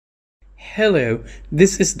Hello,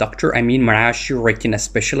 this is Dr. Amin Marashi, retina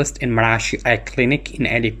specialist in Marashi Eye Clinic in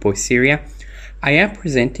Aleppo, Syria. I am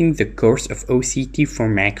presenting the course of OCT for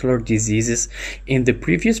macular diseases. In the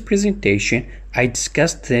previous presentation, I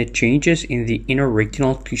discussed the changes in the inner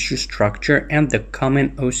retinal tissue structure and the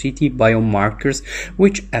common OCT biomarkers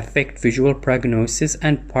which affect visual prognosis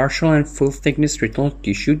and partial and full thickness retinal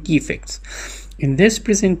tissue defects. In this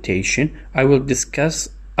presentation, I will discuss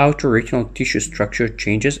outer retinal tissue structure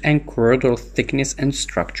changes and choroidal thickness and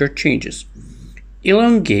structure changes.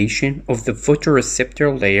 Elongation of the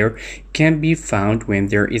photoreceptor layer can be found when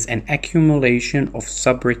there is an accumulation of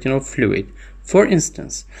subretinal fluid. For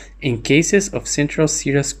instance, in cases of central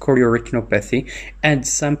serous chorioretinopathy and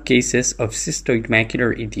some cases of cystoid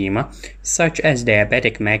macular edema, such as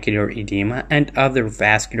diabetic macular edema and other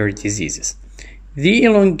vascular diseases. The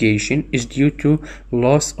elongation is due to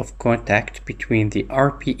loss of contact between the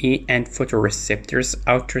RPE and photoreceptors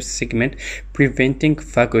outer segment, preventing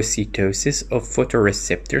phagocytosis of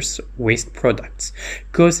photoreceptors waste products,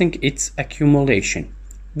 causing its accumulation.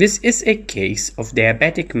 This is a case of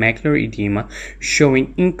diabetic macular edema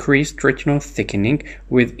showing increased retinal thickening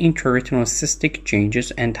with intraretinal cystic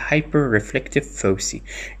changes and hyperreflective foci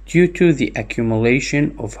due to the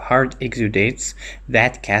accumulation of hard exudates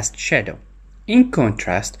that cast shadow. In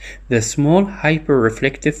contrast, the small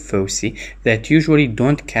hyperreflective foci that usually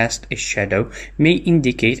don't cast a shadow may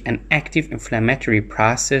indicate an active inflammatory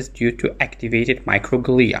process due to activated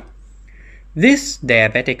microglia. This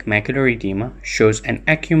diabetic macular edema shows an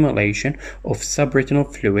accumulation of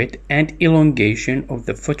subretinal fluid and elongation of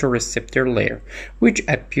the photoreceptor layer, which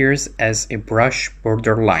appears as a brush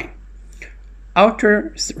borderline.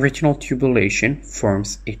 Outer retinal tubulation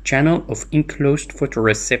forms a channel of enclosed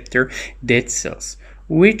photoreceptor dead cells,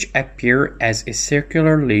 which appear as a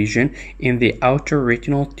circular lesion in the outer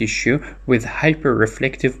retinal tissue with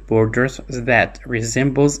hyperreflective borders that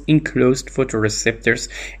resembles enclosed photoreceptors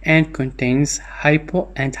and contains hypo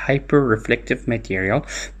and hyperreflective material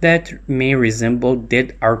that may resemble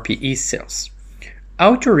dead RPE cells.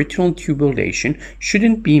 Outer retinal tubulation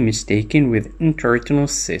shouldn't be mistaken with intraretinal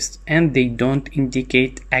cysts, and they don't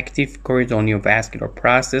indicate active choroidal neovascular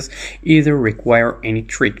process, either require any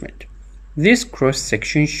treatment. This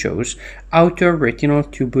cross-section shows outer retinal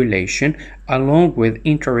tubulation along with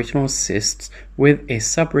intraretinal cysts with a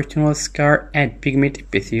subretinal scar and pigment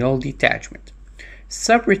epithelial detachment.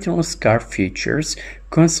 Subretinal scar features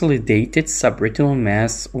consolidated subretinal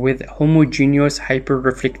mass with homogeneous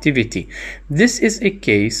hyperreflectivity. This is a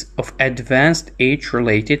case of advanced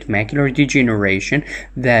age-related macular degeneration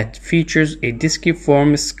that features a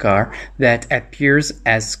disciform scar that appears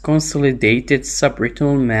as consolidated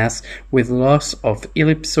subretinal mass with loss of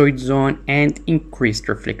ellipsoid zone and increased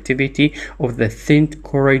reflectivity of the thin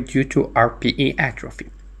choroid due to RPE atrophy.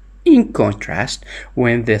 In contrast,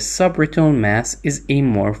 when the subretinal mass is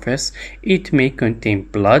amorphous, it may contain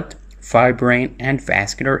blood, fibrin, and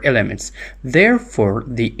vascular elements. Therefore,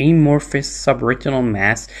 the amorphous subretinal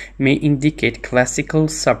mass may indicate classical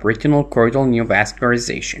subretinal choroidal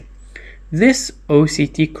neovascularization. This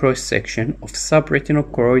OCT cross-section of subretinal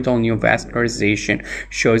choroidal neovascularization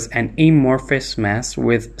shows an amorphous mass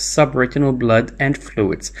with subretinal blood and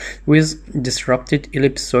fluids with disrupted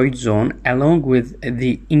ellipsoid zone along with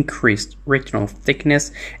the increased retinal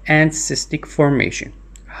thickness and cystic formation.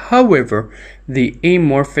 However, the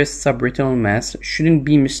amorphous subretinal mass shouldn't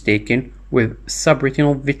be mistaken with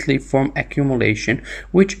subretinal vitelliform accumulation,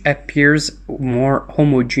 which appears more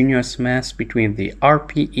homogeneous mass between the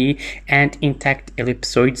RPE and intact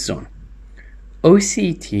ellipsoid zone.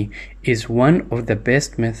 OCT is one of the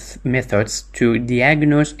best methods to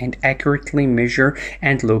diagnose and accurately measure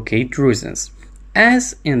and locate Drusens.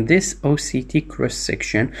 As in this OCT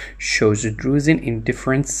cross-section shows Drusen in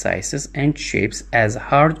different sizes and shapes, as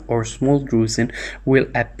hard or small Drusen will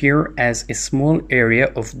appear as a small area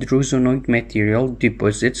of drusenoid material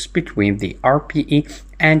deposits between the RPE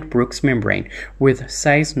and Bruch's membrane, with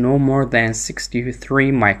size no more than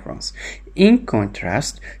 63 microns. In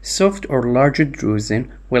contrast, soft or larger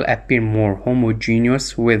drusen will appear more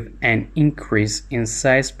homogeneous with an increase in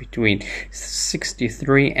size between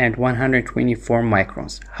 63 and 124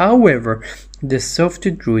 microns. However, the soft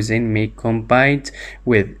drusen may combine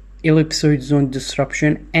with ellipsoid zone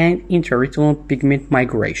disruption and intraretinal pigment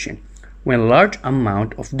migration. When large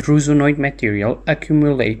amount of drusenoid material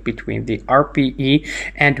accumulate between the RPE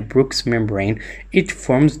and Bruch's membrane, it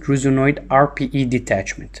forms drusenoid RPE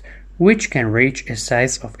detachment, which can reach a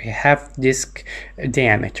size of a half disc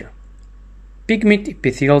diameter. Pigment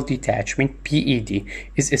epithelial detachment (PED)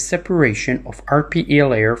 is a separation of RPE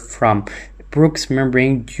layer from Bruch's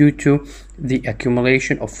membrane due to the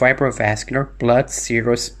accumulation of fibrovascular, blood,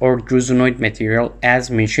 serous, or drusenoid material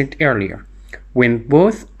as mentioned earlier. When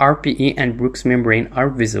both RPE and Bruch's membrane are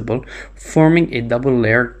visible, forming a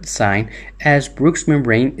double-layered sign, as Bruch's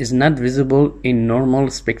membrane is not visible in normal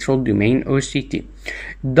spectral domain OCT.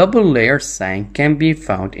 Double-layered sign can be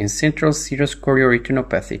found in central serous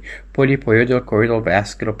chorioretinopathy, polypoidal choroidal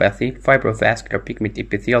vasculopathy, fibrovascular pigment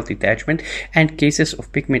epithelial detachment, and cases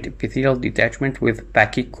of pigment epithelial detachment with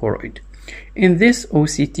pachychoroid. In this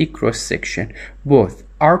OCT cross-section, both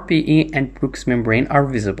RPE and Bruch's membrane are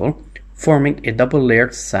visible, forming a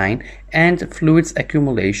double-layered sign and fluids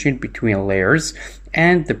accumulation between layers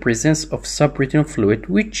and the presence of subretinal fluid,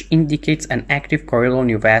 which indicates an active choroidal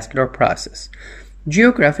neovascular process.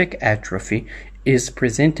 Geographic atrophy is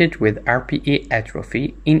presented with RPE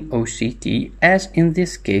atrophy in OCT, as in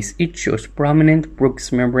this case it shows prominent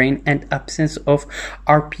Bruch's membrane and absence of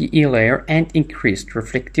RPE layer and increased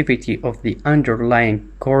reflectivity of the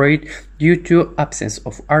underlying choroid due to absence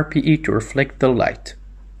of RPE to reflect the light.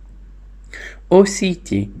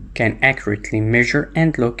 OCT can accurately measure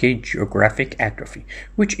and locate geographic atrophy,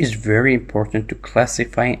 which is very important to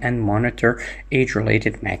classify and monitor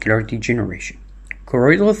age-related macular degeneration.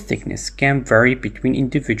 Choroidal thickness can vary between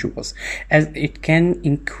individuals, as it can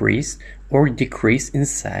increase or decrease in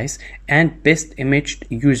size and best imaged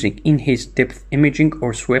using enhanced depth imaging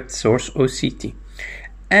or swept source OCT.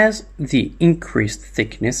 As the increased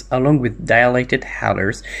thickness along with dilated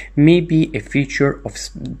halars may be a feature of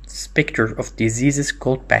specter of diseases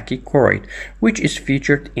called pachychoroid, which is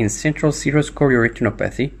featured in central serous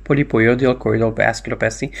chorioretinopathy, polypoidal choroidal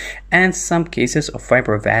vasculopathy, and some cases of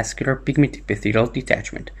fibrovascular pigment epithelial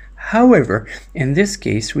detachment. However, in this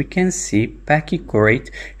case, we can see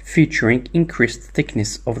pachychoroid featuring increased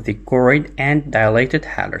thickness of the choroid and dilated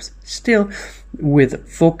halars, still with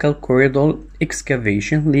focal choroidal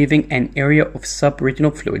excavation leaving an area of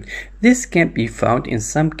subretinal fluid. This can be found in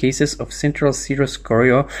some cases of central serous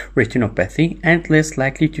chorioretinopathy and less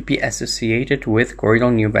likely to be associated with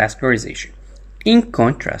choroidal neovascularization. In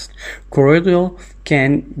contrast, choroidal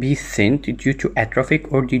can be thinned due to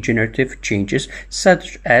atrophic or degenerative changes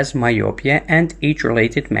such as myopia and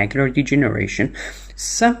age-related macular degeneration.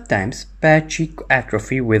 Sometimes patchy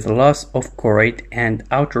atrophy with loss of choroid and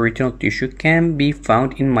outer retinal tissue can be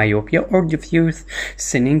found in myopia or diffuse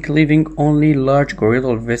thinning, leaving only large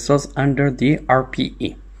choroidal vessels under the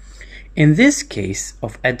RPE. In this case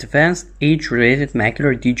of advanced age-related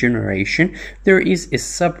macular degeneration, there is a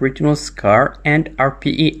subretinal scar and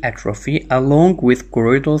RPE atrophy along with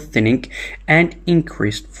choroidal thinning and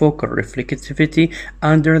increased focal reflectivity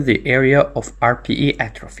under the area of RPE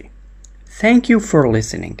atrophy. Thank you for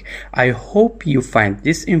listening. I hope you find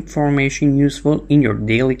this information useful in your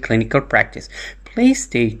daily clinical practice. Please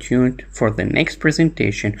stay tuned for the next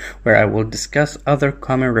presentation where I will discuss other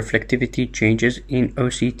common reflectivity changes in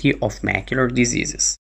OCT of macular diseases.